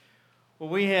Well,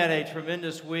 we had a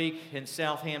tremendous week in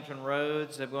Southampton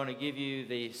Roads. I'm going to give you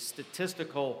the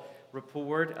statistical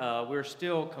report. We're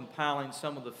still compiling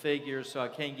some of the figures, so I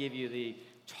can't give you the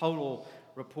total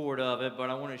report of it, but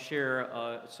I want to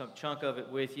share some chunk of it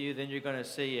with you. Then you're going to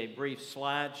see a brief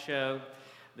slideshow.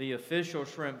 The official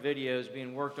shrimp video is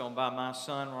being worked on by my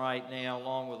son right now,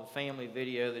 along with a family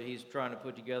video that he's trying to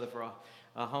put together for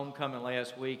a homecoming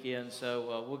last weekend,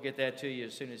 so we'll get that to you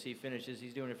as soon as he finishes.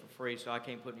 He's doing it for free, so I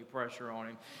can't put any pressure on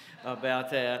him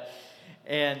about that.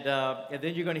 And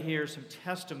then you're going to hear some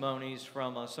testimonies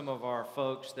from some of our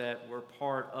folks that were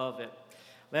part of it.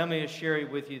 Let me share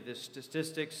with you the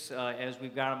statistics as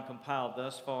we've got them compiled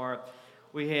thus far.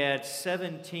 We had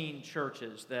 17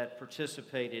 churches that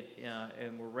participated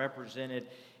and were represented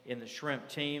in the shrimp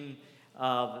team.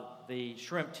 The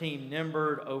shrimp team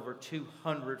numbered over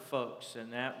 200 folks,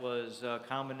 and that was a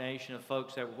combination of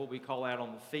folks that were what we call out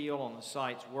on the field, on the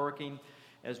sites working,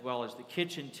 as well as the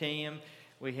kitchen team.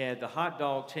 We had the hot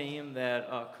dog team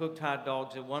that cooked hot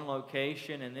dogs at one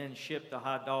location and then shipped the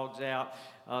hot dogs out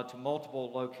to multiple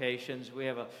locations. We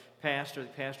have the pastor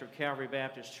of Calvary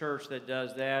Baptist Church that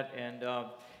does that, and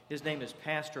his name is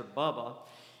Pastor Bubba,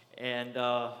 and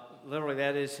literally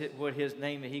that is what his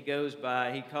name that he goes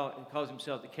by. He calls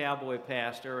himself the cowboy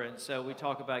pastor, and so we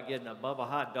talk about getting a Bubba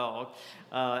hot dog,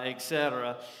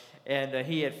 etc. And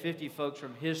he had 50 folks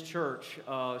from his church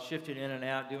shifting in and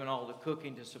out, doing all the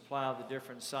cooking to supply the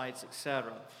different sites,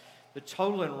 etc. The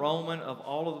total enrollment of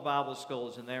all of the Bible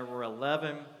schools, and there were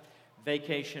 11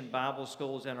 vacation Bible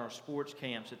schools and our sports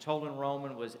camps. The total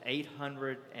enrollment was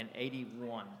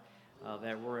 881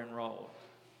 that were enrolled.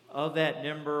 Of that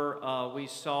number, we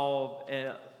saw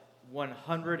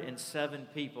 107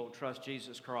 people trust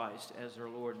Jesus Christ as their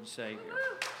Lord and Savior.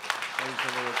 Praise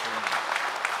the Lord for that.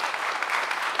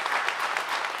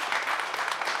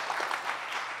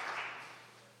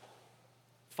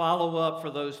 Follow-up for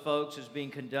those folks is being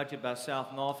conducted by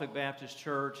South Norfolk Baptist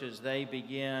Church as they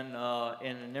begin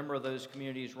in a number of those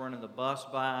communities running the bus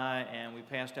by, and we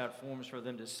passed out forms for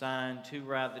them to sign to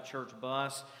ride the church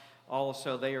bus.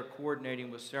 Also, they are coordinating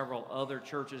with several other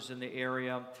churches in the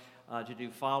area to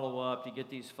do follow-up, to get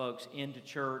these folks into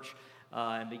church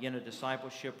and begin a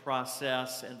discipleship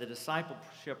process. And the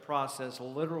discipleship process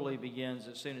literally begins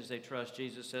as soon as they trust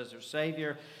Jesus as their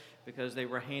Savior, because they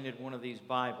were handed one of these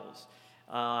Bibles.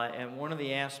 And one of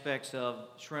the aspects of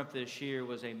Shrimp this year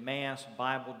was a mass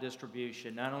Bible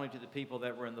distribution, not only to the people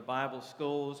that were in the Bible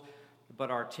schools, but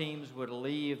our teams would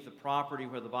leave the property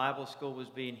where the Bible school was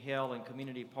being held in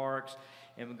community parks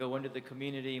and would go into the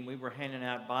community, and we were handing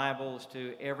out Bibles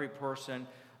to every person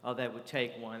that would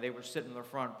take one. They were sitting on the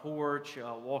front porch,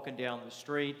 walking down the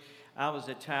street. I was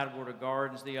at Tidewater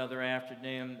Gardens the other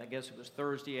afternoon. I guess it was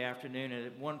Thursday afternoon, and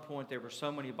at one point there were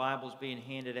so many Bibles being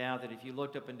handed out that if you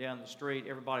looked up and down the street,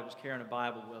 everybody was carrying a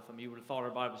Bible with them. You would have thought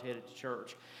everybody was headed to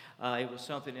church. It was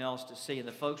something else to see, and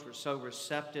the folks were so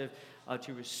receptive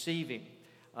to receiving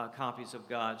copies of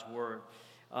God's Word.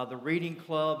 The reading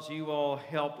clubs, you all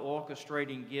helped orchestrate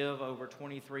and give over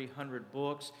 2,300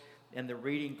 books, and the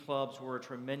reading clubs were a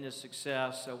tremendous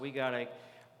success. So we got a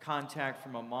contact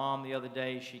from a mom the other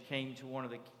day. She came to one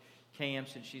of the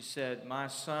camps and she said, my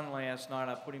son last night,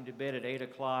 I put him to bed at 8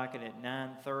 o'clock, and at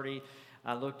 9:30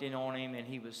 I looked in on him and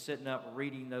he was sitting up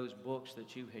reading those books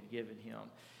that you had given him.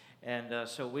 And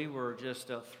so we were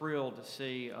just thrilled to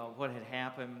see what had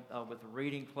happened with the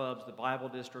reading clubs, the Bible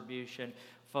distribution,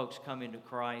 folks coming to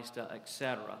Christ,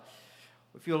 etc.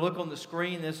 If you'll look on the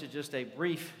screen, this is just a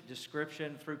brief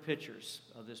description through pictures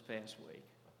of this past week.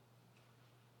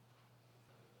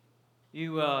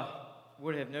 You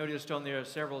would have noticed on there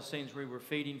several scenes we were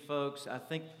feeding folks. I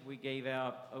think we gave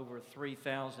out over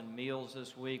 3,000 meals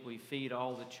this week. We feed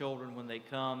all the children when they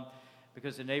come,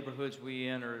 because the neighborhoods we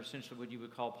in are essentially what you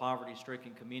would call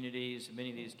poverty-stricken communities. Many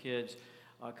of these kids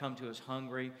come to us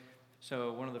hungry.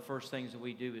 So one of the first things that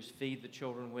we do is feed the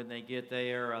children when they get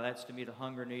there. That's to meet a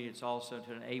hunger need. It's also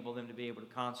to enable them to be able to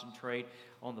concentrate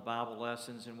on the Bible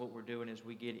lessons. And what we're doing is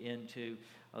we get into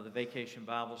the Vacation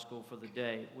Bible School for the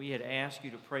day. We had asked you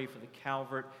to pray for the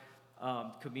Calvert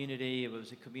community. It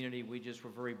was a community we just were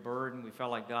very burdened. We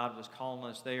felt like God was calling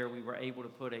us there. We were able to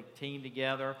put a team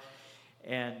together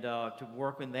and to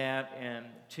work in that. And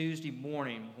Tuesday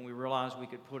morning, when we realized we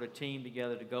could put a team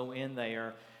together to go in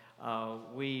there,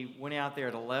 we went out there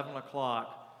at 11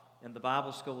 o'clock, and the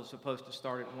Bible school was supposed to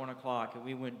start at 1 o'clock, and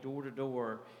we went door to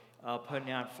door putting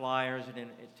out flyers and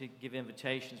to give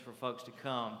invitations for folks to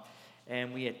come.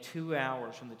 And we had 2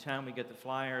 hours from the time we got the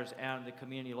flyers out in the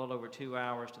community, a little over 2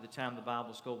 hours, to the time the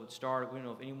Bible school would start. We didn't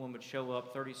know if anyone would show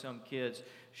up. 30-some kids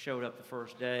showed up the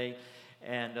first day.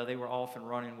 and they were off and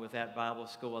running with that Bible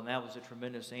school, and that was a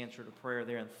tremendous answer to prayer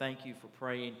there, and thank you for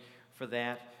praying for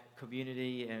that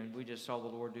community, and we just saw the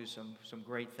Lord do some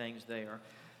great things there.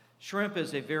 Shrimp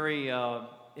is a very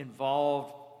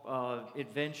involved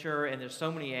adventure, and there's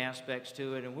so many aspects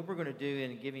to it. And what we're going to do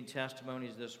in giving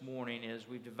testimonies this morning is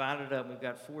we've divided up. We've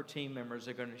got 4 team members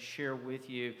that are going to share with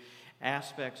you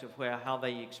aspects of how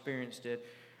they experienced it.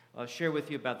 Share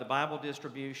with you about the Bible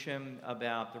distribution,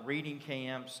 about the reading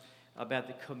camps, about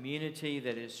the community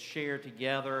that is shared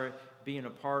together, being a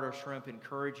part of Shrimp,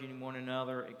 encouraging one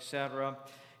another, etc.,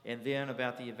 and then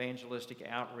about the evangelistic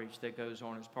outreach that goes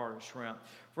on as part of Shrimp.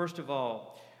 First of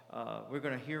all, we're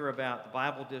going to hear about the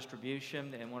Bible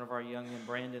distribution, and one of our young men,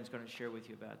 Brandon, is going to share with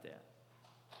you about that.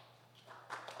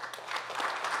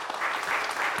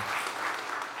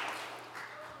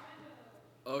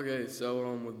 Okay,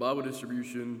 so with Bible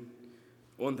distribution,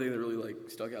 one thing that really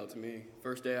stuck out to me,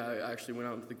 first day I actually went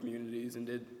out into the communities and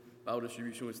did Bible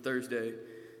distribution was Thursday,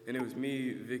 and it was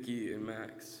me, Vicky, and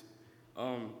Max.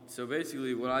 So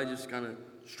basically what I just kind of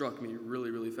struck me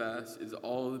really, really fast is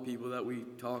all of the people that we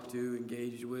talked to,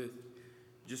 engaged with,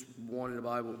 just wanted a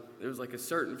Bible. There was a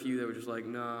certain few that were just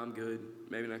nah, I'm good,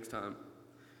 maybe next time.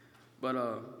 But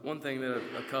one thing that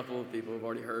a couple of people have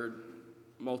already heard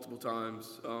multiple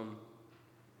times,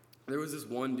 there was this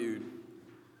one dude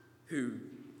who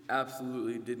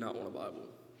absolutely did not want a Bible.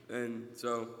 And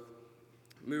so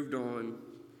moved on,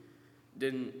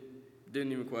 didn't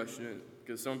even question it,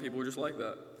 because some people were just like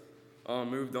that.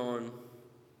 Moved on,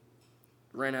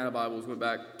 ran out of Bibles, went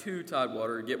back to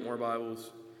Tidewater to get more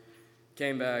Bibles,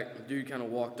 came back, the dude kind of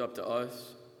walked up to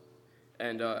us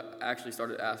and actually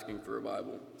started asking for a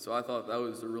Bible. So I thought that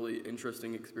was a really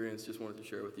interesting experience, just wanted to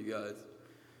share with you guys.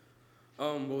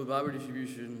 But with Bible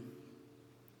distribution,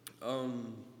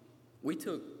 we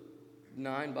took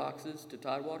 9 boxes to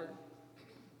Tidewater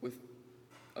with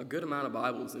a good amount of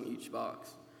Bibles in each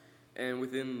box. And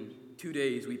within 2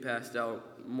 days, we passed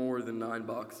out more than 9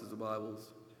 boxes of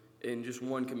Bibles in just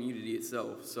one community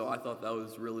itself. So I thought that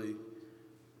was really,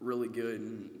 really good.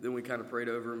 And then we kind of prayed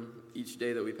over them each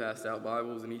day that we passed out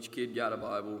Bibles, and each kid got a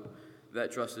Bible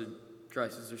that trusted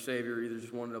Christ as their Savior, or either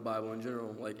just wanted a Bible in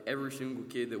general. Every single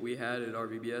kid that we had at our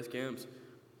VBS camps,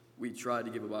 we tried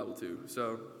to give a Bible to.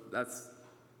 So that's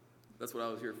what I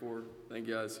was here for. Thank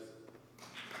you, guys.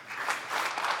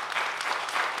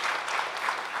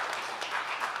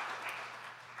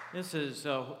 This is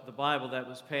the Bible that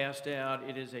was passed out.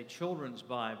 It is a children's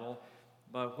Bible,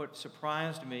 but what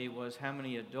surprised me was how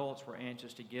many adults were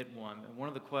anxious to get one. And one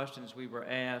of the questions we were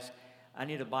asked, I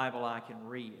need a Bible I can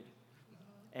read.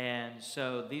 And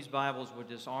so these Bibles were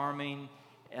disarming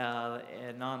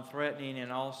and non-threatening,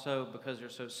 and also because they're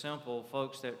so simple,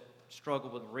 folks that struggle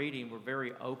with reading were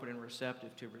very open and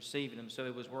receptive to receiving them. So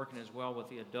it was working as well with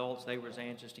the adults. They were as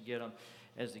anxious to get them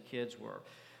as the kids were.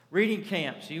 Reading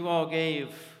camps. You all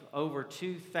gave over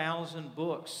 2,000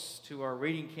 books to our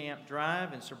reading camp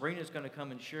drive, and Sabrina's going to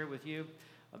come and share with you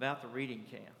about the reading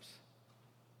camps.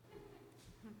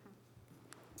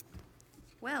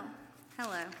 Well,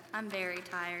 hello. I'm very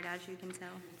tired, as you can tell.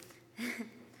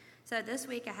 So this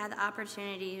week I had the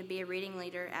opportunity to be a reading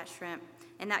leader at Shrimp,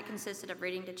 and that consisted of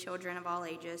reading to children of all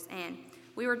ages. And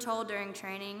we were told during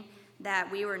training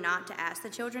that we were not to ask the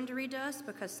children to read to us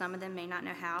because some of them may not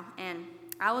know how. And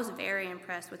I was very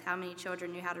impressed with how many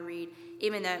children knew how to read,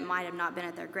 even though it might have not been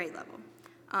at their grade level.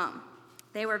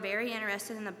 They were very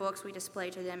interested in the books we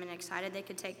displayed to them and excited they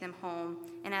could take them home.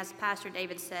 And as Pastor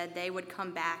David said, they would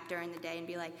come back during the day and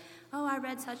be like, oh, I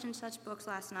read such and such books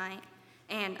last night.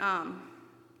 And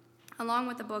along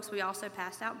with the books, we also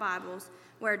passed out Bibles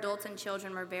where adults and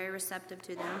children were very receptive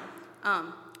to them.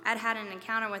 I'd had an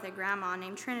encounter with a grandma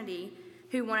named Trinity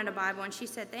who wanted a Bible, and she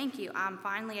said, thank you, I'm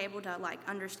finally able to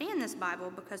understand this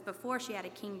Bible, because before she had a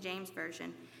King James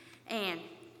version. And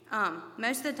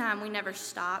most of the time we never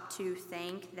stop to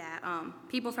think that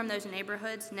people from those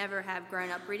neighborhoods never have grown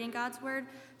up reading God's Word,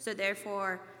 so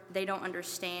therefore they don't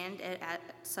understand it at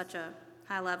such a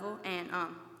high level. And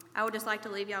I would just like to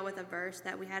leave y'all with a verse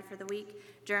that we had for the week,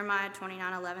 Jeremiah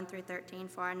 29:11 through 13.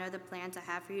 For I know the plans I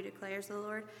have for you, declares the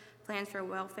Lord, plans for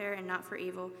welfare and not for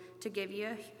evil, to give you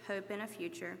a hope and a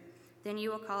future. Then you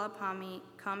will call upon me,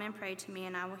 come and pray to me,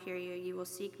 and I will hear you. You will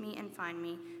seek me and find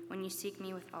me when you seek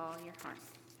me with all your heart.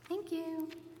 Thank you.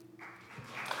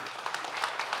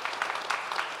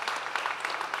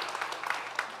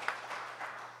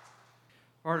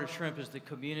 Part of Shrimp is the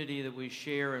community that we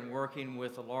share in working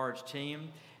with a large team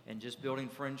and just building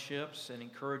friendships and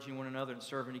encouraging one another and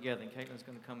serving together. And Caitlin's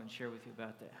going to come and share with you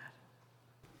about that.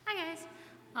 Hi, guys.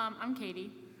 I'm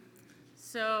Katie.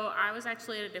 So I was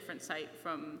actually at a different site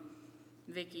from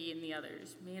Vicky and the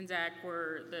others. Me and Zach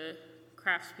were the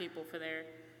craftspeople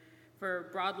for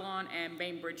Broadlawn and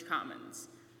Bainbridge Commons.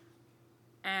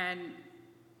 And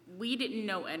we didn't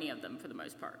know any of them for the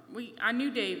most part. I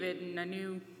knew David, and I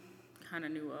kind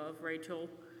of knew of Rachel.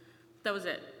 That was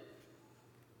it.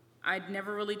 I'd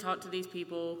never really talked to these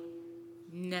people,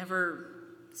 never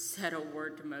said a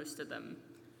word to most of them.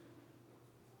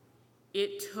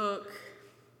 It took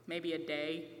maybe a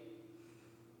day.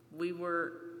 We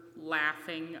were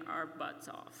laughing our butts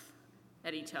off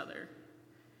at each other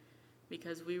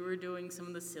because we were doing some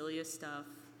of the silliest stuff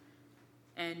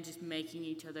and just making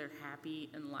each other happy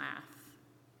and laugh.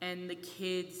 And the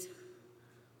kids,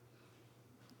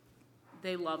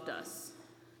 they loved us.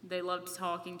 They loved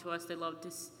talking to us. They loved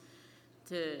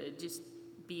to just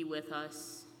be with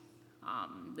us.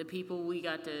 The people we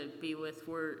got to be with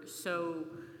were so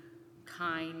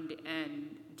kind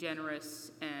and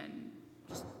generous and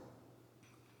just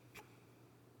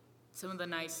some of the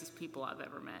nicest people I've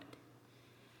ever met.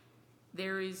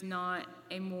 There is not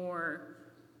a more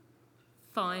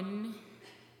fun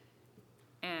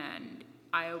and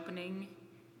eye-opening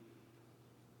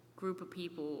group of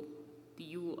people that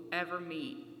you will ever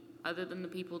meet other than the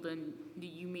people that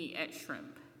you meet at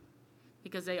Shrimp.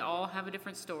 Because they all have a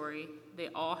different story. They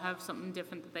all have something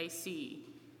different that they see.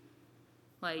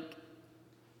 Like,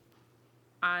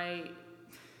 I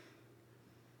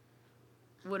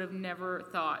would have never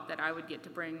thought that I would get to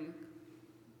bring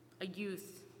a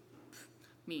youth,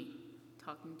 me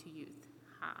talking to youth,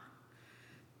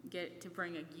 get to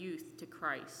bring a youth to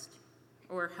Christ,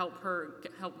 or help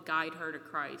guide her to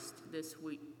Christ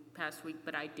past week,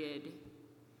 but I did.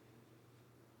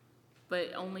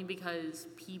 But only because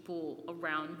people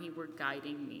around me were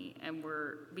guiding me and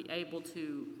were able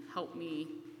to help me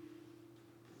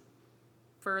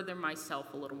further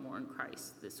myself a little more in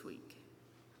Christ this week.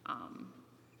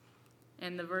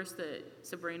 And the verse that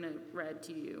Sabrina read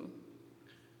to you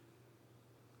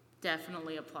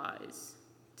definitely applies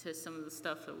to some of the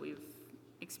stuff that we've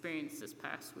experienced this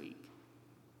past week.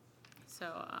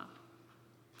 So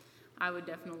I would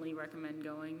definitely recommend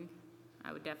going.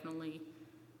 I would definitely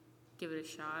give it a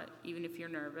shot, even if you're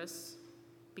nervous,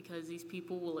 because these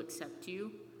people will accept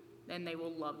you and they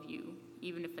will love you,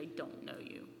 even if they don't know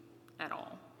you at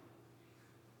all.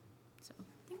 So,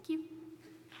 thank you.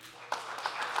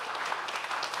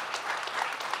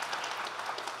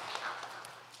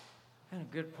 And a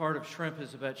good part of Shrimp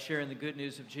is about sharing the good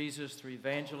news of Jesus through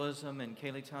evangelism, and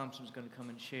Kaylee Thompson's going to come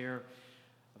and share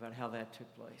about how that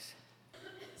took place.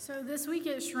 So this week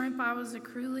at Shrimp, I was a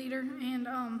crew leader, and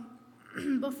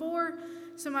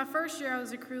my first year I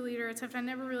was a crew leader, except I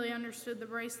never really understood the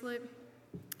bracelet.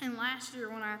 And last year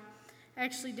when I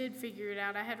actually did figure it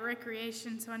out, I had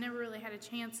recreation, so I never really had a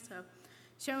chance to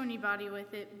show anybody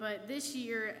with it. But this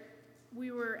year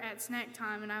we were at snack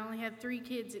time, and I only had 3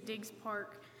 kids at Diggs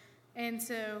Park. And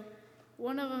so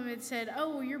one of them had said,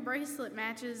 "Oh, well, your bracelet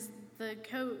matches the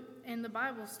coat in the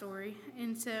Bible story."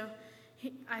 And so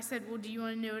I said, "Well, do you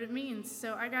want to know what it means?"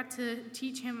 So I got to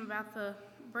teach him about the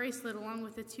bracelet along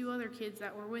with the 2 other kids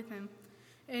that were with him.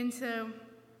 And so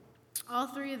all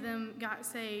 3 of them got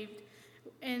saved.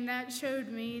 And that showed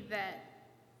me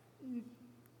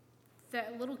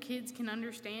that little kids can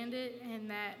understand it, and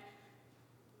that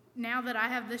now that I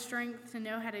have the strength to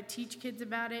know how to teach kids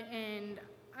about it, and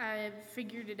I've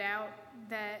figured it out,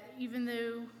 that even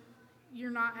though you're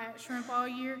not at Shrimp all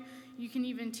year, you can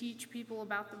even teach people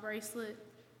about the bracelet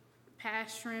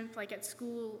past Shrimp, like at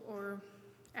school or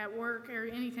at work or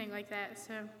anything like that.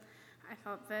 So I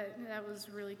thought that was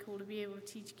really cool to be able to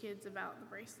teach kids about the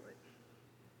bracelet.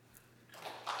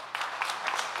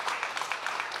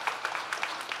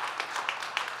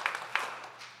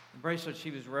 The bracelet she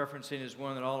was referencing is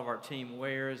one that all of our team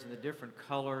wears, and the different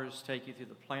colors take you through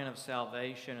the plan of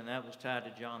salvation, and that was tied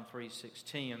to John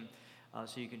 3:16,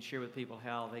 so you can share with people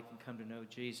how they can come to know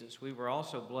Jesus. We were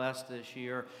also blessed this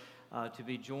year to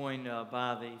be joined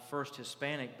by the First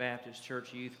Hispanic Baptist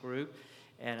Church Youth Group,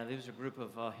 and there was a group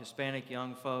of Hispanic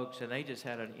young folks, and they just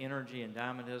had an energy and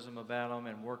dynamism about them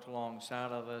and worked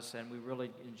alongside of us, and we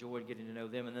really enjoyed getting to know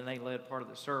them. And then they led part of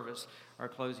the service, our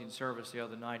closing service the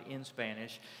other night in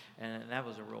Spanish, and that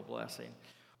was a real blessing.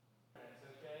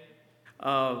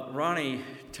 Ronnie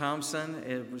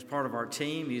Thompson was part of our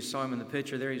team. You saw him in the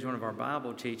picture there. He's one of our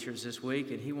Bible teachers this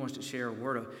week, and he wants to share a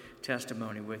word of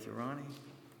testimony with you. Ronnie?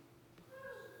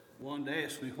 One day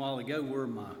asked me a while ago where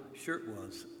my shirt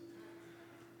was.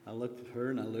 I looked at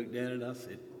her and I looked at it. I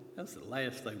said, that's the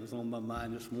last thing that was on my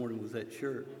mind this morning was that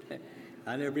shirt.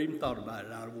 I never even thought about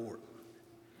it. I'd have wore it.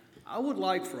 I would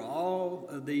like for all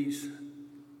of these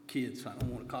kids, I don't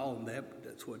want to call them that, but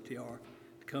that's what they are,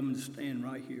 to come and stand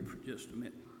right here for just a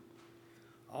minute.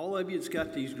 All of you that's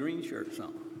got these green shirts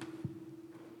on.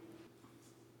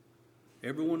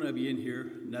 Every one of you in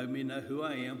here know me, know who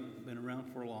I am. Been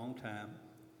around for a long time.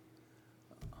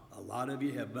 A lot of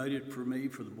you have voted for me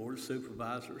for the Board of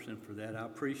Supervisors, and for that I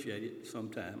appreciate it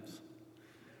sometimes.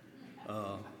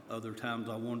 Other times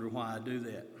I wonder why I do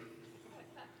that.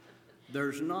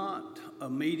 There's not a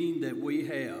meeting that we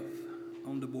have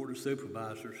on the Board of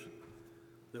Supervisors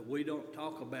that we don't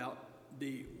talk about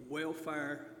the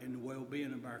welfare and the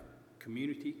well-being of our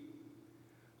community,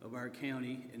 of our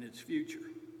county, and its future.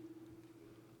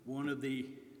 One of the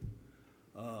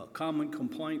common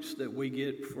complaints that we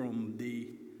get from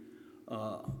the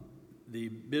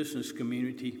business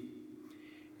community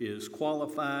is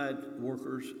qualified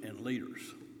workers and leaders.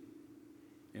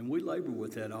 And we labor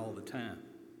with that all the time.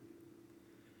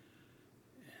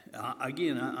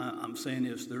 I'm saying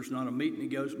this, there's not a meeting that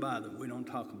goes by that we don't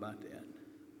talk about that.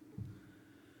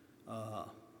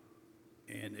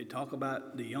 And they talk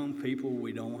about the young people,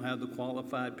 we don't have the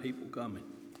qualified people coming.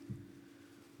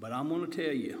 But I'm going to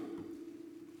tell you,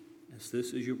 as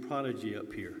this is your prodigy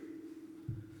up here,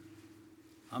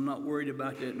 I'm not worried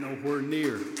about that nowhere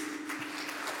near.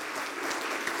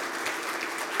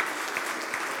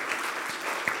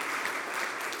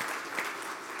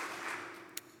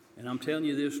 And I'm telling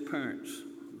you this, parents,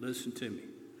 listen to me.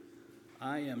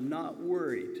 I am not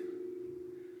worried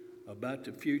about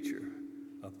the future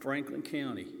of Franklin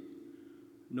County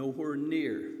nowhere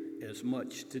near as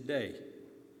much today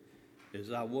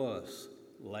as I was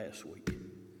last week.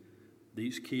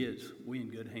 These kids, we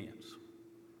in good hands.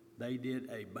 They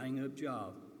did a bang-up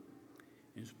job.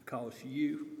 And it's because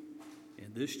you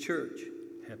and this church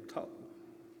have taught them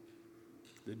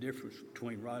the difference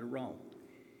between right and wrong.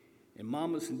 And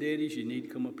mamas and daddies, you need to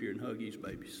come up here and hug these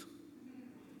babies.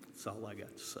 That's all I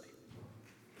got to say.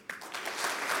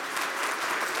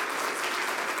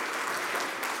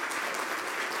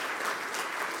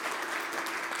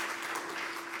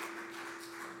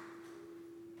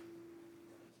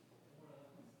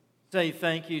 Say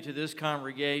thank you to this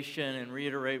congregation and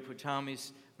reiterate what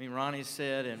Ronnie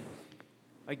said. And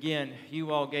again,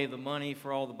 you all gave the money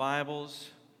for all the Bibles.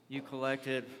 You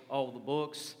collected all the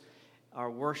books. Our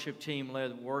worship team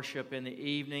led worship in the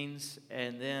evenings,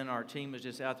 and then our team was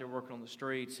just out there working on the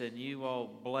streets, and you all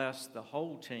blessed the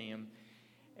whole team,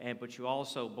 but you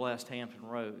also blessed Hampton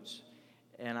Roads.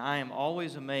 And I am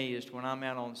always amazed when I'm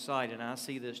out on site and I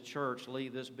see this church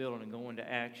leave this building and go into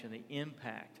action, the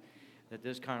impact that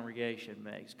this congregation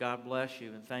makes. God bless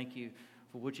you, and thank you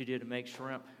for what you did to make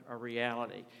Shrimp a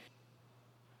reality.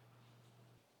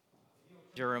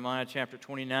 Jeremiah chapter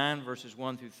 29, verses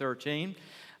 1 through 13.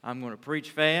 I'm going to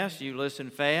preach fast, you listen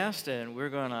fast, and we're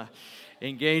going to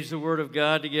engage the Word of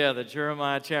God together.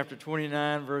 Jeremiah chapter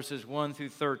 29, verses 1 through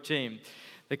 13.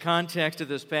 The context of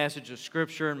this passage of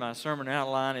Scripture and my sermon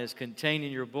outline is contained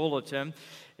in your bulletin,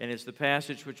 and it's the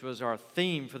passage which was our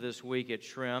theme for this week at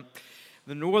Shrimp.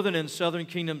 The northern and southern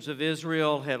kingdoms of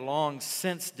Israel had long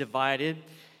since divided,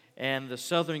 and the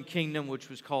southern kingdom, which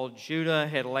was called Judah,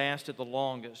 had lasted the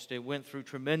longest. It went through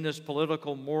tremendous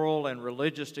political, moral, and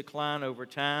religious decline over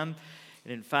time.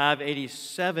 And in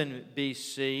 587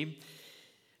 BC,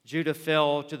 Judah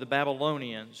fell to the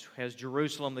Babylonians as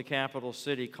Jerusalem, the capital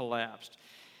city, collapsed.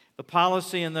 The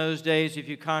policy in those days, if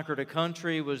you conquered a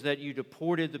country, was that you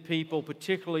deported the people,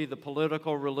 particularly the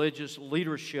political, religious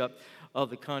leadership of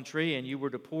the country, and you were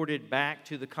deported back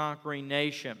to the conquering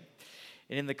nation.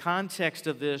 And in the context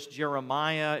of this,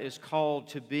 Jeremiah is called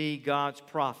to be God's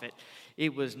prophet.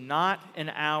 It was not an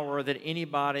hour that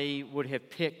anybody would have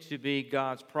picked to be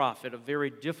God's prophet, a very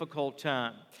difficult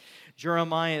time.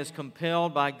 Jeremiah is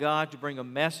compelled by God to bring a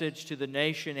message to the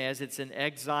nation as it's in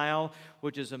exile,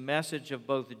 which is a message of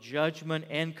both judgment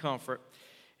and comfort.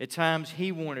 At times,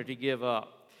 he wanted to give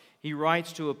up. He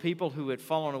writes to a people who had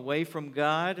fallen away from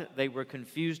God. They were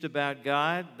confused about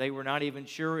God. They were not even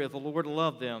sure if the Lord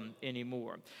loved them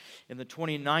anymore. In the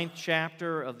 29th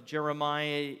chapter of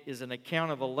Jeremiah is an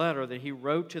account of a letter that he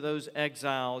wrote to those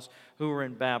exiles who were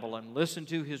in Babylon. Listen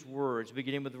to his words,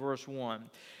 beginning with verse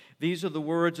 1. These are the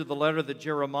words of the letter that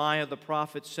Jeremiah the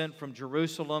prophet sent from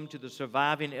Jerusalem to the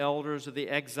surviving elders of the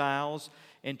exiles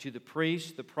and to the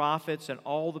priests, the prophets, and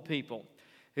all the people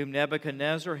whom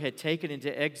Nebuchadnezzar had taken into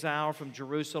exile from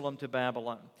Jerusalem to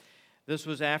Babylon. This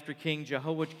was after King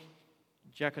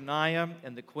Jeconiah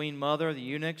and the queen mother, the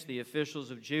eunuchs, the officials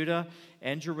of Judah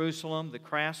and Jerusalem, the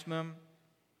craftsmen,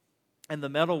 and the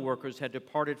metal workers had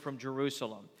departed from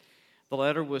Jerusalem. The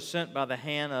letter was sent by the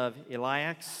hand of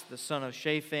Eliax, the son of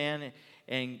Shaphan,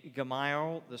 and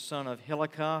Gamaliel, the son of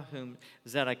Hilkiah, whom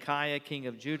Zedekiah, king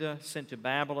of Judah, sent to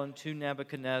Babylon to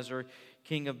Nebuchadnezzar,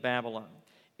 king of Babylon.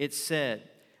 It said,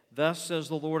 Thus says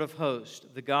the Lord of hosts,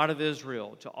 the God of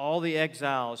Israel, to all the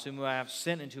exiles whom I have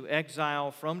sent into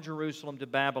exile from Jerusalem to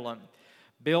Babylon,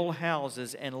 build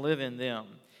houses and live in them,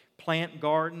 plant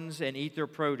gardens and eat their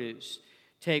produce,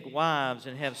 take wives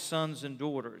and have sons and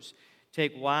daughters,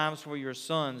 take wives for your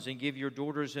sons and give your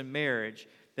daughters in marriage,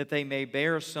 that they may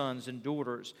bear sons and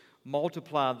daughters,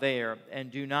 multiply there and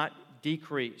do not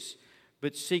decrease,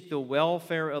 but seek the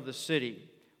welfare of the city,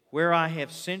 where I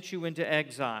have sent you into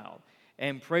exile,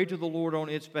 and pray to the Lord on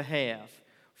its behalf,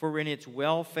 for in its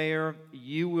welfare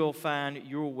you will find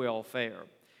your welfare.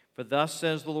 For thus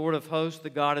says the Lord of hosts, the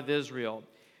God of Israel,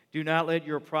 do not let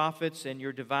your prophets and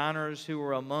your diviners who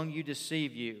are among you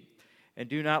deceive you, and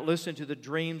do not listen to the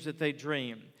dreams that they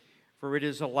dream. For it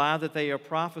is a lie that they are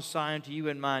prophesying to you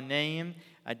in my name.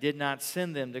 I did not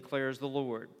send them, declares the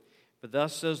Lord. But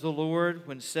thus says the Lord,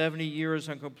 when 70 years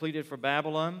are completed for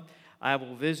Babylon, I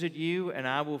will visit you, and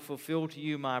I will fulfill to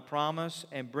you my promise,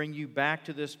 and bring you back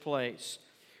to this place.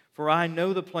 For I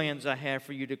know the plans I have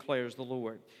for you, declares the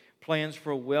Lord, plans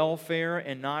for welfare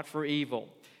and not for evil,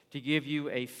 to give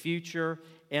you a future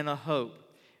and a hope.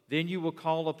 Then you will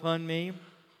call upon me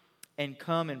and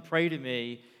come and pray to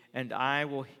me, and I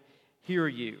will hear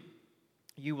you.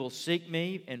 You will seek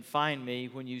me and find me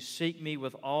when you seek me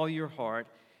with all your heart,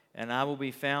 and I will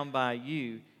be found by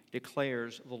you,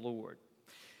 declares the Lord.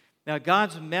 Now,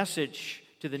 God's message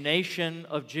to the nation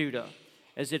of Judah,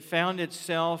 as it found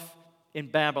itself in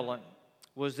Babylon,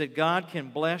 was that God can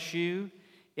bless you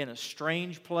in a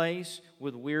strange place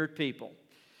with weird people.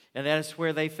 And that's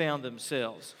where they found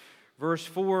themselves. Verse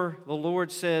 4, the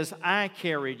Lord says, I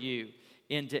carried you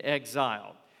into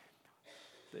exile.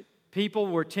 People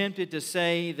were tempted to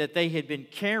say that they had been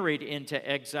carried into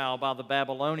exile by the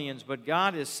Babylonians, but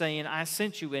God is saying, I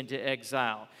sent you into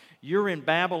exile. You're in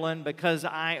Babylon because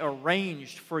I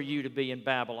arranged for you to be in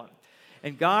Babylon.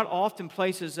 And God often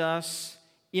places us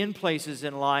in places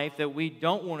in life that we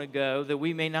don't want to go, that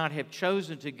we may not have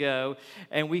chosen to go,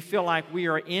 and we feel like we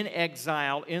are in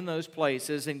exile in those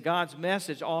places. And God's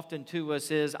message often to us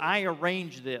is, I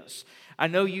arranged this. I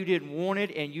know you didn't want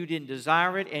it and you didn't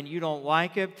desire it and you don't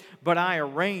like it, but I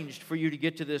arranged for you to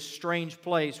get to this strange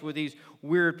place with these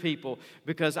weird people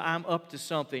because I'm up to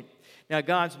something. Now,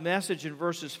 God's message in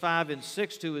verses 5 and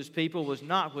 6 to His people was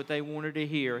not what they wanted to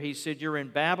hear. He said, you're in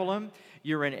Babylon,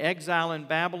 you're in exile in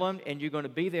Babylon, and you're going to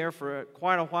be there for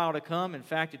quite a while to come. In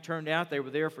fact, it turned out they were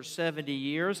there for 70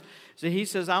 years. So He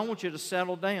says, I want you to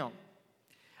settle down.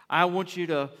 I want you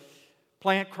to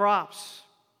plant crops.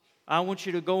 I want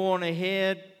you to go on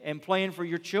ahead and plan for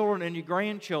your children and your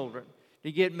grandchildren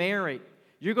to get married.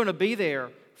 You're going to be there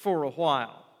for a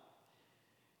while.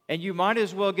 And you might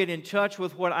as well get in touch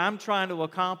with what I'm trying to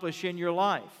accomplish in your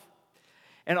life.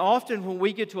 And often when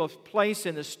we get to a place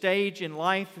in a stage in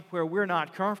life where we're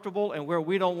not comfortable and where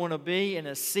we don't want to be, in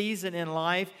a season in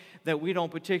life that we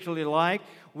don't particularly like,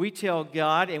 we tell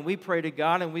God and we pray to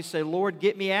God and we say, Lord,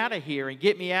 get me out of here and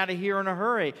get me out of here in a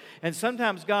hurry. And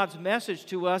sometimes God's message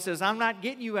to us is, I'm not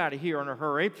getting you out of here in a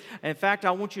hurry. In fact,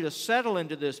 I want you to settle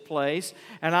into this place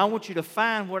and I want you to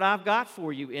find what I've got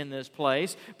for you in this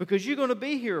place because you're going to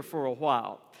be here for a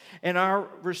while. And our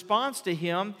response to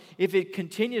Him, if it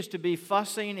continues to be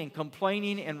fussing and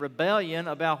complaining and rebellion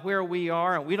about where we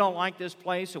are and we don't like this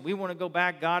place and we want to go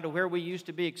back, God, to where we used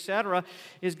to be, etc.,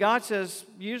 is God says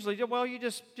usually, well, you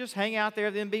just hang out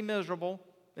there, then be miserable.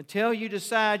 Until you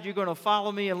decide you're going to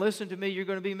follow me and listen to me, you're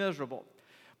going to be miserable.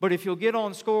 But if you'll get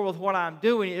on score with what I'm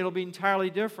doing, it'll be entirely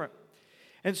different.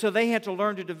 And so they had to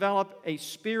learn to develop a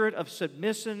spirit of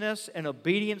submissiveness and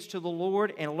obedience to the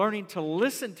Lord and learning to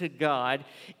listen to God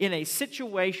in a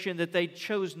situation that they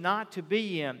chose not to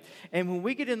be in. And when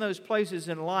we get in those places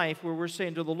in life where we're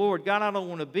saying to the Lord, God, I don't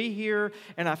want to be here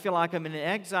and I feel like I'm in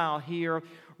exile here,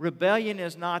 rebellion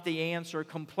is not the answer.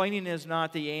 Complaining is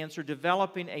not the answer.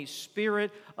 Developing a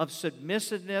spirit of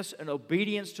submissiveness and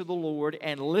obedience to the Lord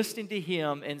and listening to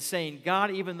Him and saying, God,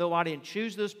 even though I didn't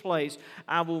choose this place,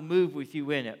 I will move with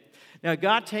you in it. Now,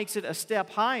 God takes it a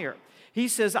step higher. He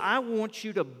says, I want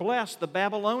you to bless the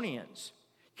Babylonians.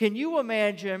 Can you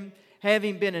imagine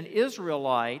having been an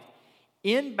Israelite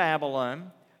in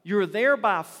Babylon? You're there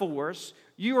by force.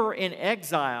 You are in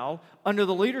exile under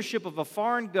the leadership of a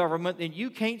foreign government that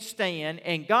you can't stand,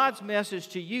 and God's message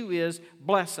to you is,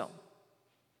 bless them.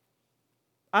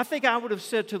 I think I would have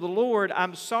said to the Lord,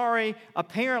 I'm sorry,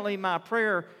 apparently my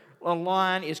prayer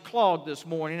line is clogged this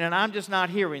morning, and I'm just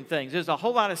not hearing things. There's a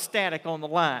whole lot of static on the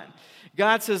line.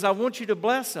 God says, I want you to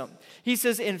bless them. He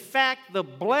says, in fact, the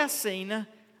blessing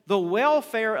the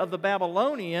welfare of the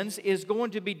Babylonians is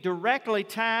going to be directly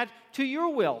tied to your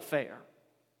welfare.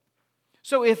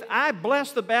 So if I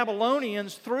bless the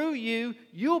Babylonians through you,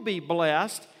 you'll be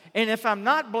blessed. And if I'm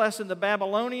not blessing the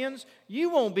Babylonians, you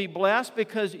won't be blessed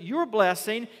because your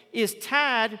blessing is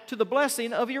tied to the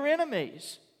blessing of your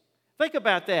enemies. Think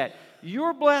about that.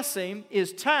 Your blessing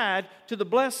is tied to the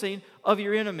blessing of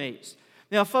your enemies.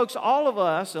 Now, folks, all of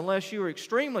us, unless you're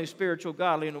extremely spiritual,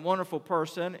 godly, and a wonderful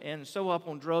person and so up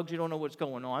on drugs you don't know what's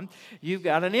going on, you've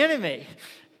got an enemy.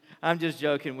 I'm just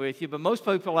joking with you, but most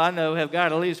people I know have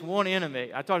got at least one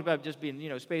enemy. I talked about just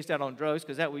being, spaced out on drugs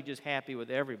because that we're just happy with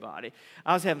everybody.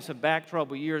 I was having some back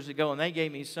trouble years ago, and they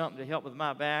gave me something to help with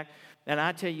my back. And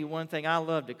I tell you one thing, I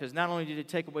loved it because not only did it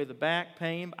take away the back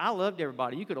pain, I loved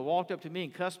everybody. You could have walked up to me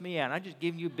and cussed me out, and I just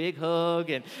given you a big hug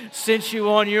and sent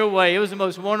you on your way. It was the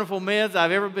most wonderful meds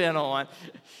I've ever been on.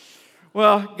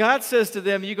 Well, God says to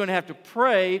them, you're going to have to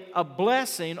pray a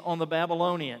blessing on the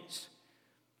Babylonians.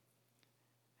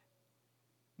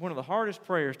 One of the hardest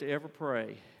prayers to ever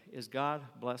pray is, God,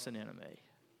 bless an enemy.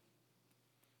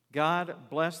 God,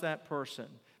 bless that person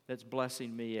that's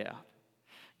blessing me out.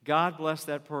 God, bless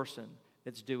that person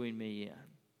that's doing me in.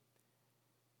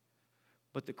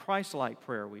 But the Christ-like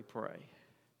prayer we pray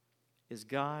is,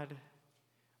 God,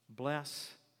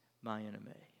 bless my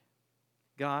enemy.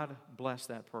 God, bless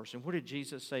that person. What did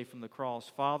Jesus say from the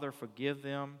cross? Father, forgive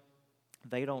them.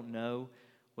 They don't know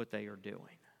what they are doing.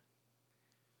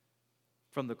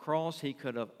 From the cross, he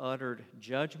could have uttered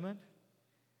judgment,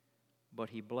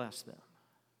 but he blessed them.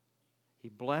 He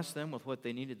blessed them with what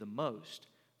they needed the most,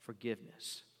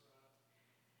 forgiveness.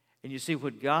 And you see,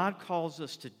 what God calls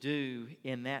us to do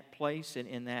in that place and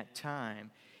in that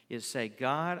time is say,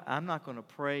 God, I'm not going to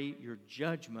pray your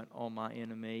judgment on my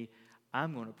enemy.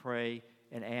 I'm going to pray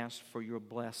and ask for your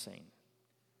blessing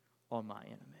on my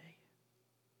enemy.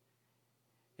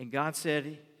 And God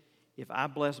said, if I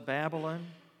bless Babylon,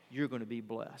 you're going to be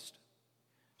blessed.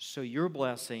 So your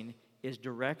blessing is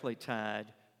directly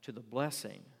tied to the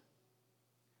blessing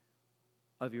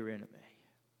of your enemy.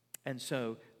 And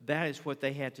so that is what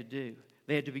they had to do.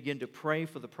 They had to begin to pray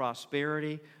for the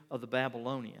prosperity of the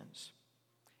Babylonians.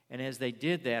 And as they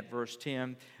did that, verse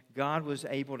 10, God was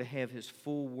able to have his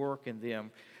full work in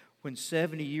them. When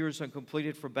 70 years are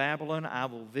completed for Babylon, I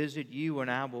will visit you and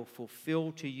I will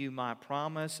fulfill to you my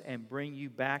promise and bring you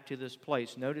back to this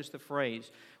place. Notice the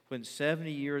phrase, when 70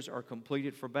 years are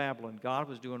completed for Babylon. God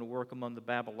was doing a work among the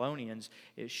Babylonians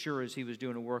as sure as he was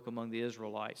doing a work among the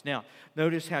Israelites. Now,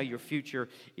 notice how your future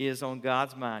is on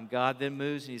God's mind. God then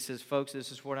moves and he says, folks,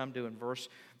 this is what I'm doing. Verse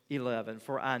 11,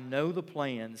 for I know the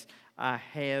plans I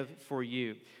have for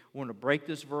you. I want to break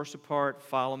this verse apart.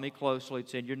 Follow me closely.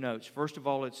 It's in your notes. First of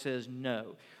all, it says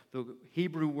know. The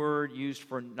Hebrew word used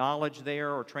for knowledge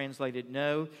there, or translated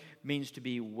know, means to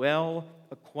be well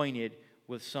acquainted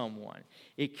with someone.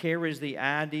 It carries the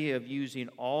idea of using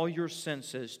all your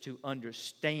senses to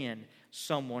understand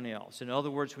someone else. In other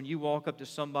words, when you walk up to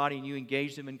somebody and you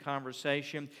engage them in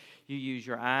conversation, you use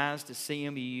your eyes to see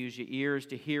them, you use your ears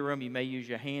to hear them, you may use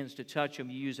your hands to touch them,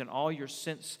 you're using all your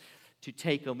sense to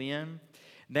take them in.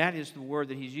 That is the word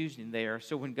that he's using there.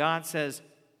 So when God says,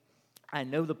 I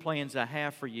know the plans I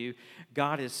have for you,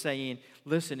 God is saying,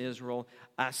 listen, Israel,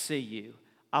 I see you.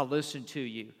 I listen to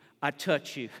you. I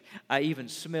touch you. I even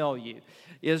smell you.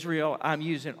 Israel, I'm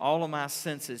using all of my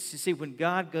senses. You see, when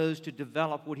God goes to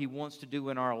develop what he wants to do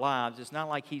in our lives, it's not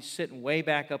like he's sitting way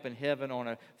back up in heaven on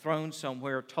a throne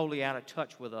somewhere, totally out of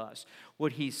touch with us.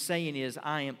 What he's saying is,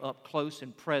 I am up close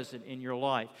and present in your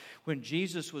life. When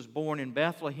Jesus was born in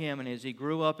Bethlehem, and as he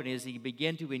grew up and as he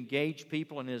began to engage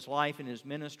people in his life and his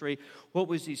ministry, what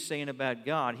was he saying about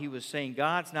God? He was saying,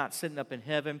 God's not sitting up in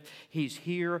heaven. He's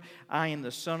here. I am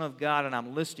the Son of God, and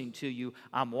I'm listening to you.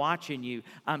 I'm watching you.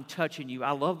 I'm touching you.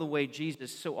 I love the way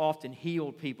Jesus so often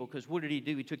healed people, because what did he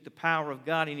do? He took the power of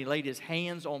God and he laid his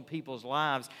hands on people's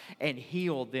lives and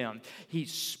healed them. He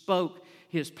spoke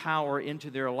his power into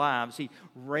their lives. He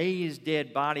raised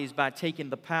dead bodies by taking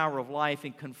the power of life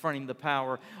and confronting the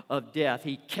power of death.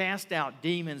 He cast out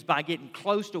demons by getting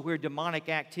close to where demonic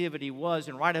activity was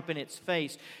and right up in its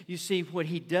face. You see, what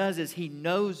he does is he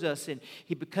knows us, and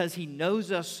because he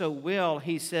knows us so well,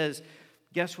 he says,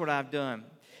 guess what I've done?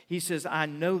 He says, I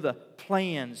know the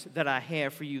plans that I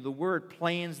have for you. The word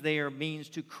plans there means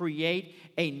to create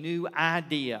a new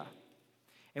idea.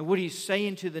 And what he's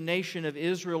saying to the nation of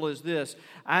Israel is this: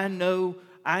 I know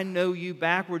you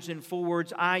backwards and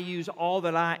forwards. I use all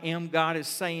that I am. God is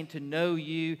saying to know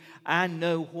you. I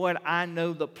know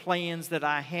the plans that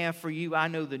I have for you. I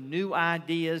know the new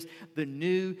ideas, the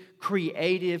new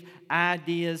creative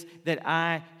ideas that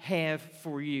I have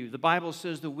for you. The Bible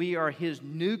says that we are His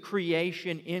new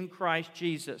creation in Christ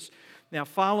Jesus. Now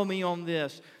follow me on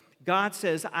this. God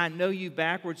says, I know you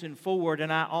backwards and forward,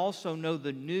 and I also know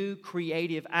the new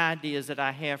creative ideas that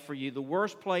I have for you. The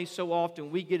worst place so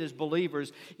often we get as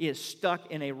believers is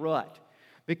stuck in a rut,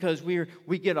 because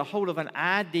we get a hold of an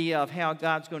idea of how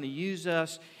God's going to use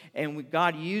us, and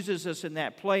God uses us in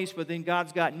that place, but then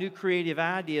God's got new creative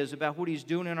ideas about what He's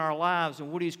doing in our lives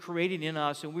and what He's creating in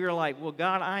us, and we're like, well,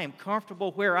 God, I am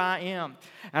comfortable where I am,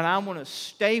 and I want to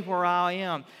stay where I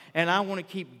am, and I want to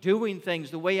keep doing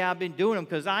things the way I've been doing them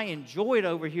because I enjoy it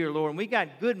over here, Lord, and we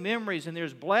got good memories, and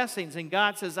there's blessings, and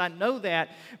God says, I know that,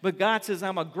 but God says,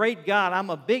 I'm a great God, I'm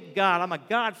a big God, I'm a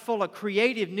God full of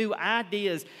creative new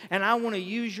ideas, and I want to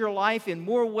use your life in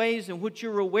more ways than what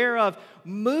you're aware of.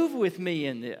 Move with me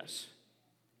in this.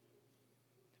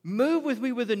 Move with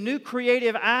me with a new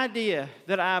creative idea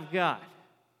that I've got.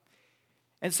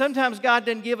 And sometimes God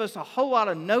doesn't give us a whole lot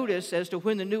of notice as to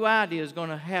when the new idea is going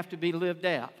to have to be lived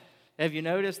out. Have you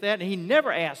noticed that? And He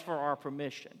never asks for our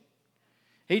permission.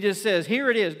 He just says, here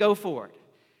it is, go for it.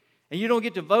 And you don't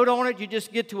get to vote on it, you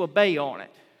just get to obey on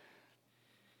it.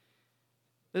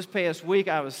 This past week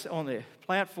I was on the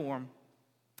platform,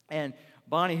 and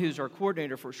Bonnie, who's our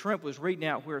coordinator for Shrimp, was reading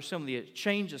out where some of the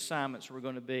change assignments were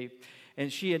going to be.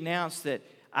 And she announced that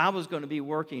I was going to be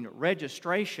working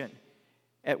registration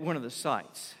at one of the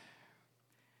sites.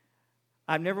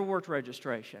 I've never worked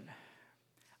registration.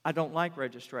 I don't like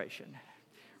registration.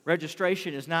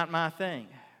 Registration is not my thing.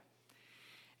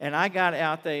 And I got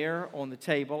out there on the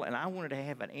table, and I wanted to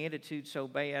have an attitude so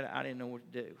bad I didn't know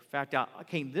what to do. In fact, I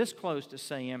came this close to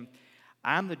saying,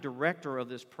 I'm the director of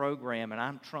this program, and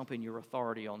I'm trumping your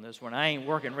authority on this one. I ain't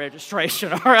working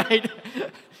registration, all right?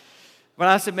 But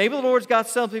I said, maybe the Lord's got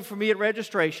something for me at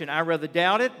registration. I rather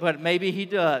doubt it, but maybe He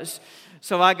does.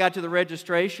 So I got to the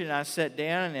registration, and I sat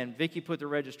down, and Vicki put the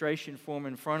registration form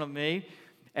in front of me,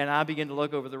 and I began to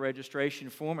look over the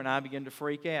registration form, and I began to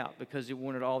freak out because it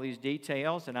wanted all these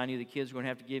details, and I knew the kids were going to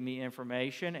have to give me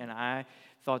information, and I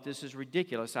thought, this is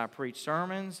ridiculous. I preach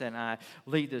sermons, and I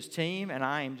lead this team, and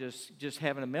I am just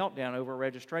having a meltdown over a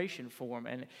registration form.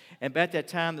 And about that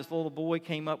time, this little boy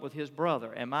came up with his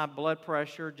brother, and my blood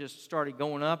pressure just started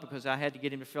going up because I had to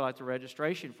get him to fill out the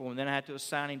registration form. Then I had to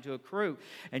assign him to a crew,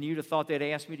 and you'd have thought they'd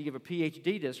asked me to give a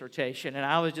PhD dissertation, and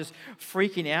I was just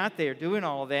freaking out there doing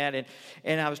all of that,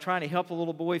 and I was trying to help the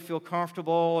little boy feel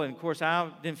comfortable, and of course, I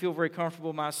didn't feel very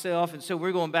comfortable myself, and so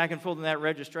we're going back and forth in that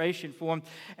registration form,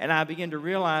 and I began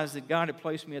to realized that God had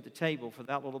placed me at the table for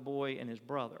that little boy and his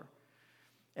brother.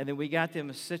 And then we got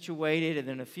them situated, and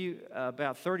then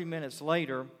about 30 minutes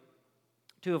later,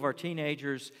 two of our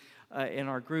teenagers in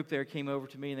our group there came over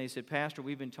to me, and they said, Pastor,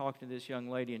 we've been talking to this young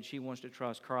lady, and she wants to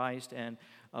trust Christ, and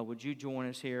would you join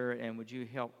us here, and would you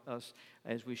help us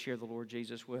as we share the Lord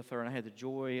Jesus with her? And I had the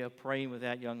joy of praying with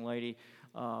that young lady,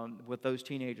 with those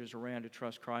teenagers around, to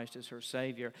trust Christ as her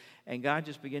Savior. And God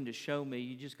just began to show me,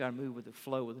 you just got to move with the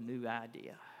flow with a new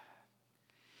idea.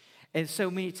 And so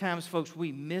many times, folks,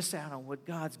 we miss out on what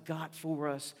God's got for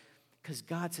us because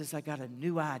God says, I got a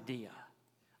new idea,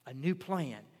 a new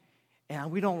plan. And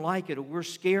we don't like it, or we're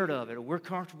scared of it, or we're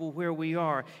comfortable where we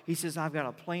are. He says, I've got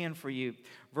a plan for you.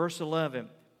 Verse 11,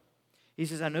 He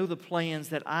says, I know the plans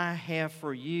that I have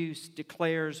for you,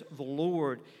 declares the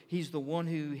Lord. He's the one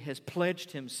who has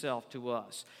pledged Himself to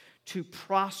us to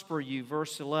prosper you.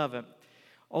 Verse 11.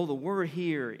 Oh, the word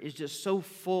here is just so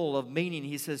full of meaning.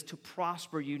 He says to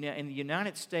prosper you. Now, in the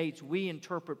United States, we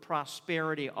interpret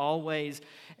prosperity always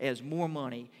as more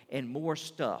money and more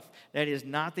stuff. That is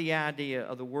not the idea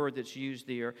of the word that's used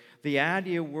there. The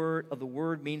idea of the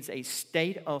word means a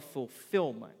state of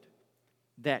fulfillment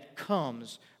that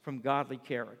comes from godly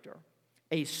character.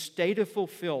 A state of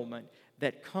fulfillment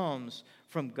that comes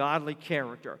from godly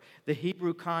character. The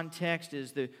Hebrew context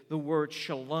is the word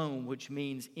shalom, which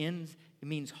means it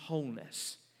means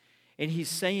wholeness. And He's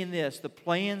saying this, the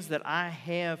plans that I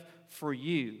have for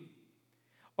you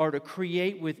are to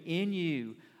create within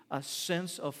you a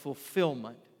sense of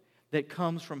fulfillment that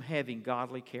comes from having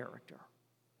godly character.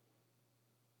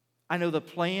 I know the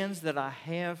plans that I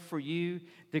have for you,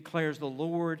 declares the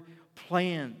Lord,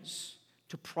 plans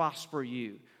to prosper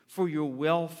you, for your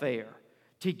welfare,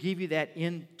 to give you that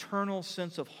internal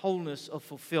sense of wholeness, of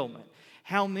fulfillment.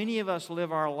 How many of us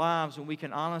live our lives and we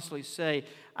can honestly say,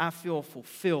 I feel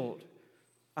fulfilled.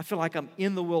 I feel like I'm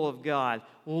in the will of God,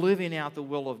 living out the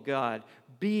will of God,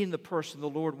 being the person the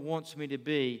Lord wants me to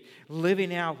be,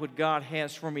 living out what God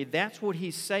has for me. That's what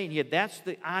he's saying here. That's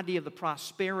the idea of the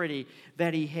prosperity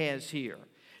that he has here,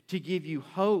 to give you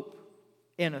hope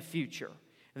and a future.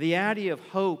 The idea of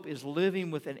hope is living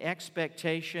with an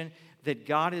expectation that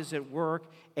God is at work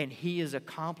and he is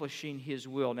accomplishing his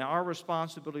will. Now, our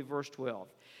responsibility, verse 12,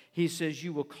 he says,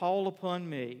 you will call upon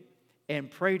me and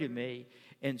pray to me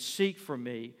and seek for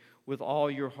me with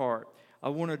all your heart. I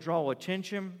want to draw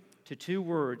attention to two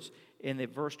words in the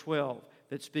verse 12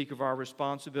 that speak of our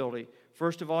responsibility.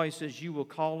 First of all, he says, you will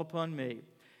call upon me.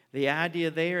 The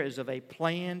idea there is of a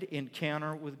planned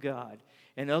encounter with God.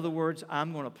 In other words,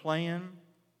 I'm going to plan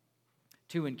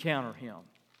to encounter him.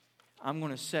 I'm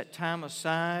going to set time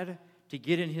aside to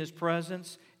get in his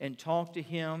presence and talk to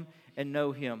him and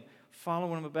know him. Follow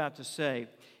what I'm about to say.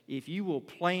 If you will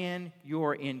plan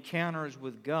your encounters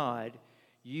with God,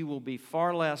 you will be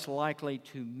far less likely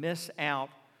to miss out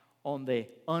on the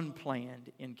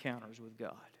unplanned encounters with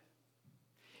God.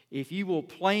 If you will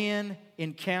plan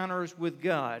encounters with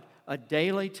God, a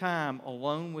daily time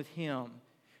alone with him,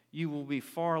 you will be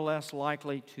far less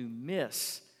likely to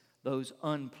miss those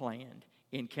unplanned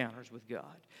encounters with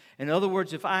God. In other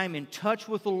words, if I'm in touch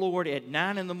with the Lord at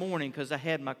 9 in the morning because I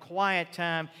had my quiet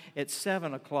time at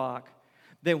 7 o'clock,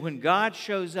 then when God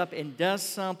shows up and does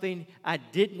something I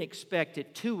didn't expect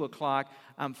at 2 o'clock,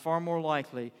 I'm far more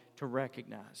likely to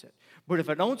recognize it. But if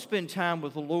I don't spend time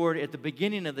with the Lord at the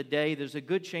beginning of the day, there's a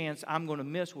good chance I'm going to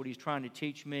miss what he's trying to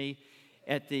teach me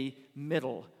at the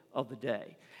middle of the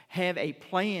day. Have a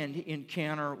planned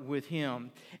encounter with him.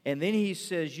 And then he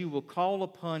says, you will call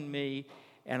upon me,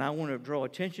 and I want to draw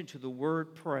attention to the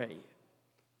word pray.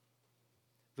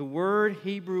 The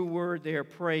Hebrew word there,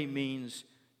 pray, means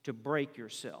to break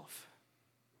yourself.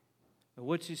 Now,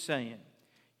 what's he saying?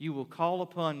 You will call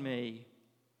upon me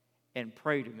and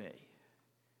pray to me.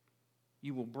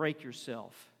 You will break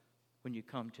yourself when you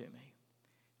come to me.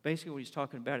 Basically, what he's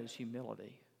talking about is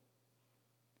humility.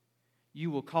 You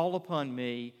will call upon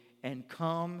me and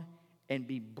come and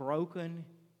be broken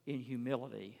in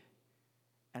humility,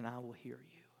 and I will hear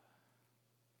you.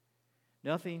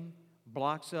 Nothing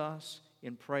blocks us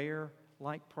in prayer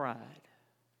like pride.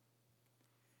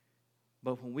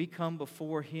 But when we come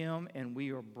before him and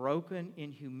we are broken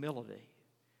in humility,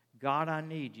 God, I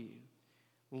need you.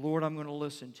 Lord, I'm going to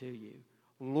listen to you.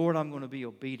 Lord, I'm going to be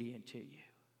obedient to you.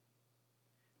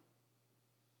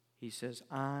 He says,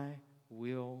 I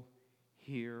will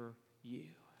hear you.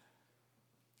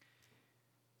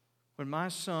 When my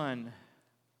son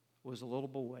was a little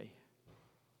boy,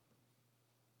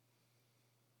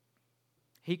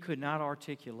 he could not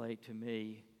articulate to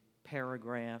me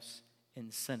paragraphs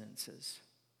and sentences.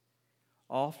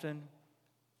 Often,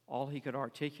 all he could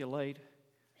articulate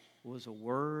was a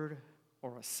word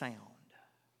or a sound.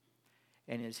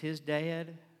 And as his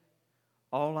dad,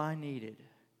 all I needed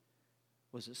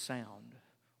was a sound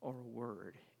or a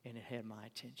word, and it had my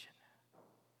attention.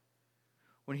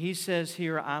 When he says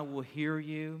here, I will hear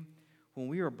you, when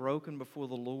we are broken before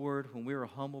the Lord, when we are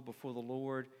humble before the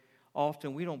Lord,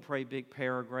 often we don't pray big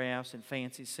paragraphs and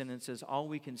fancy sentences. All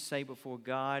we can say before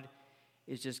God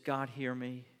is just, God, hear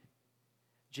me.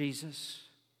 Jesus.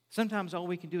 Sometimes all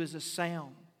we can do is a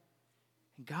sound.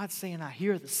 And God's saying, I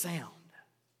hear the sound.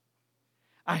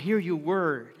 I hear your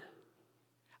word.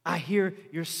 I hear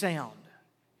your sound.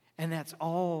 And that's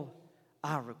all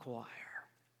I require.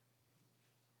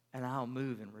 And I'll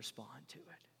move and respond to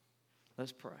it.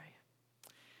 Let's pray.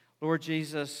 Lord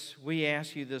Jesus, we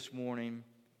ask you this morning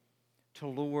to,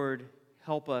 Lord,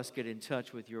 help us get in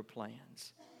touch with your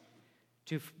plans,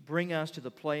 to bring us to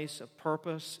the place of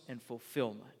purpose and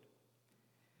fulfillment.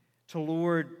 To,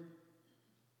 Lord,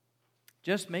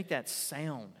 just make that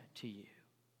sound to you.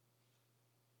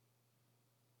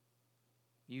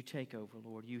 You take over,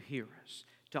 Lord. You hear us.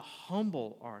 To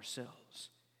humble ourselves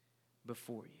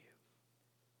before you.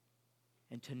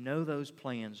 And to know those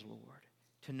plans, Lord.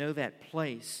 To know that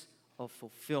place of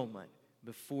fulfillment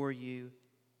before you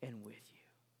and with you.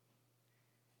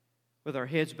 With our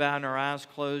heads bowed and our eyes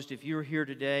closed, if you're here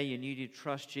today and you need to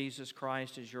trust Jesus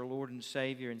Christ as your Lord and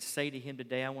Savior and say to him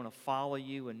today, I want to follow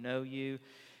you and know you,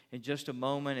 in just a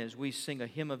moment as we sing a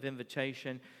hymn of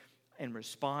invitation and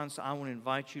response, I want to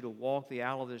invite you to walk the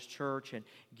aisle of this church and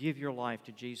give your life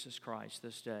to Jesus Christ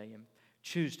this day and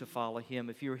choose to follow him.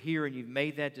 If you're here and you've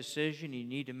made that decision, you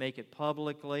need to make it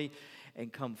publicly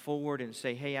and come forward and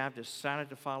say, hey, I've decided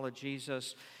to follow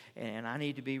Jesus and I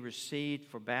need to be received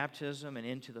for baptism and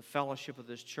into the fellowship of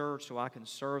this church so I can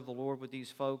serve the Lord with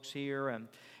these folks here and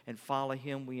follow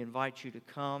him. We invite you to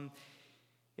come.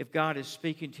 If God is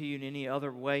speaking to you in any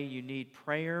other way, you need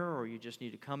prayer, or you just need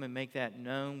to come and make that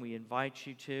known, we invite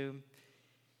you to.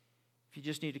 If you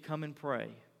just need to come and pray,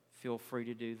 feel free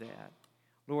to do that.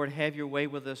 Lord, have your way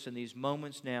with us in these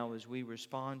moments now as we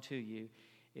respond to you.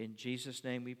 In Jesus'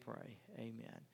 name we pray. Amen.